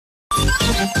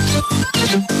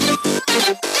Hello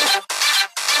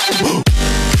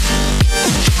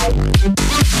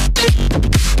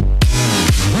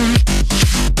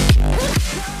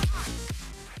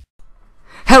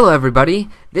everybody,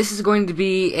 this is going to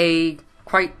be a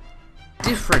quite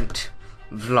different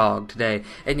vlog today.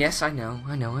 And yes, I know,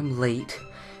 I'm late.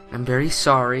 I'm very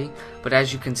sorry, but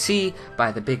as you can see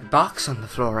by the big box on the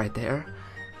floor right there,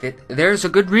 there's a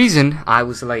good reason I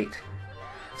was late.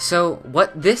 So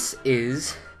what this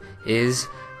is it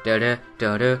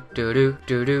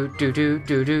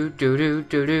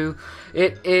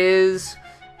is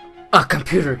a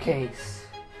computer case.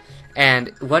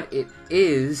 And what it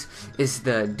is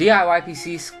the DIY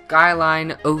PC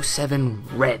Skyline 07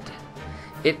 Red.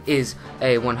 It is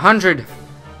a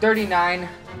 $139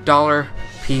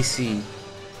 PC.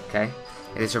 Okay?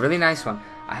 It is a really nice one.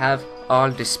 I have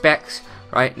all the specs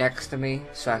right next to me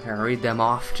so I can read them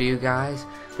off to you guys.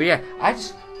 But yeah,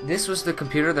 this was the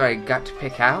computer that I got to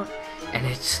pick out, and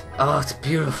it's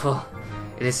beautiful.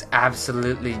 It is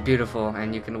absolutely beautiful,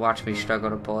 and you can watch me struggle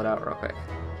to pull it out real quick.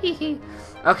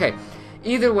 Okay,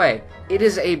 either way, it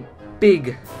is a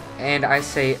big, and I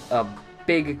say a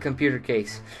big computer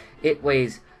case. It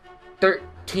weighs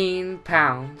 13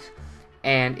 pounds,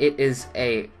 and it is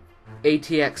a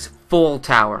ATX full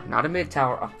tower, not a mid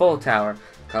tower, a full tower.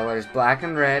 Color is black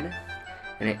and red,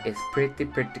 and it is pretty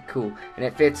cool. And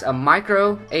it fits a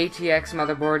micro ATX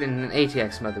motherboard and an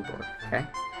ATX motherboard. Okay,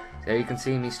 there you can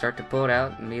see me start to pull it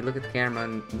out, and me look at the camera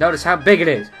and notice how big it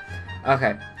is.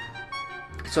 Okay.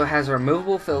 So it has a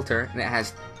removable filter, and it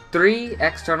has 3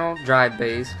 external drive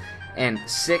bays and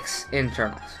 6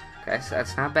 internals. Okay, so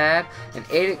that's not bad. And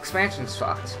 8 expansion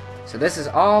slots. So this is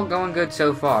all going good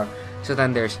so far. So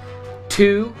then there's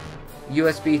 2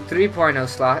 USB 3.0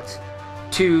 slots,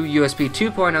 2 USB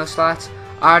 2.0 slots,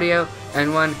 audio,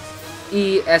 and 1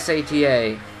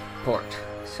 eSATA port.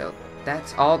 So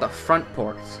that's all the front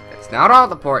ports. That's not all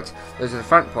the ports. Those are the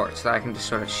front ports that I can just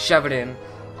sort of shove it in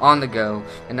on the go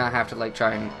and not have to like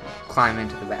try and climb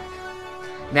into the back.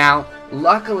 Now,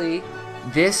 luckily,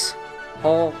 this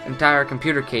whole entire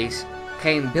computer case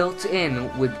came built in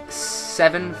with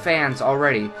 7 fans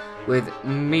already, with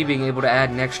me being able to add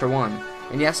an extra 1.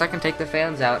 And yes, I can take the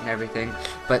fans out and everything,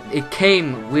 but it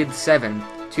came with 7.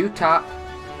 2 top,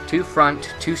 2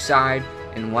 front, 2 side,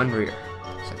 and 1 rear.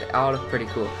 So they all look pretty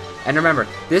cool. And remember,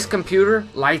 this computer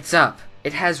lights up.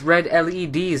 It has red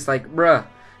LEDs, like, bruh.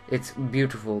 It's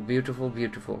beautiful, beautiful,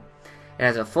 beautiful. It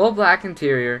has a full black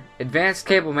interior, advanced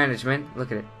cable management.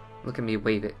 Look at it. Look at me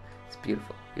wave it. It's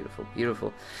beautiful, beautiful,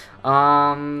 beautiful.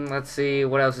 Let's see,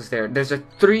 what else is there? There's a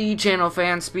 3-channel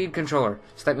fan speed controller.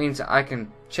 So that means I can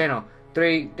channel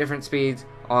 3 different speeds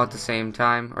all at the same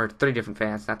time. Or 3 different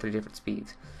fans, not 3 different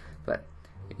speeds. But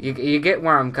you get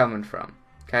where I'm coming from,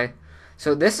 okay?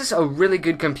 So this is a really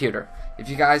good computer. If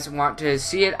you guys want to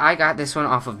see it, I got this one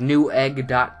off of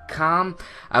newegg.com.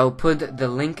 I will put the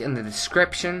link in the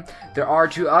description. There are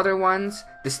 2 other ones.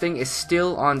 This thing is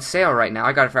still on sale right now.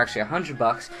 I got it for actually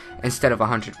 $100 instead of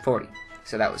 $140.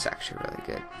 So that was actually really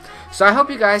good. So I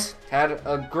hope you guys had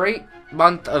a great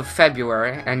month of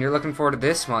February, and you're looking forward to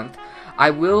this month. I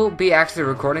will be actually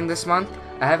recording this month.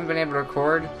 I haven't been able to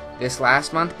record this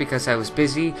last month because I was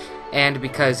busy, and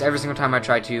because every single time I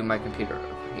tried to, my computer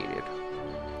overheated.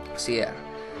 So yeah,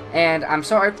 and I'm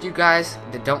sorry for you guys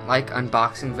that don't like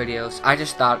unboxing videos. I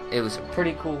just thought it was a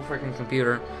pretty cool freaking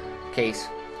computer case,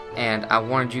 and I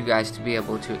wanted you guys to be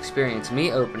able to experience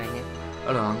me opening it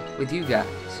along with you guys.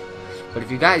 But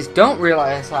if you guys don't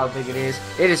realize how big it is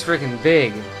freaking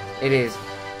big. It is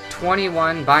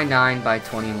 21 by 9 by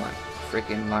 21.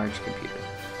 Freaking large computer.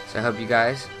 So I hope you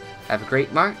guys have a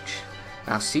great March,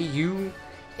 and I'll see you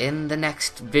in the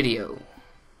next video.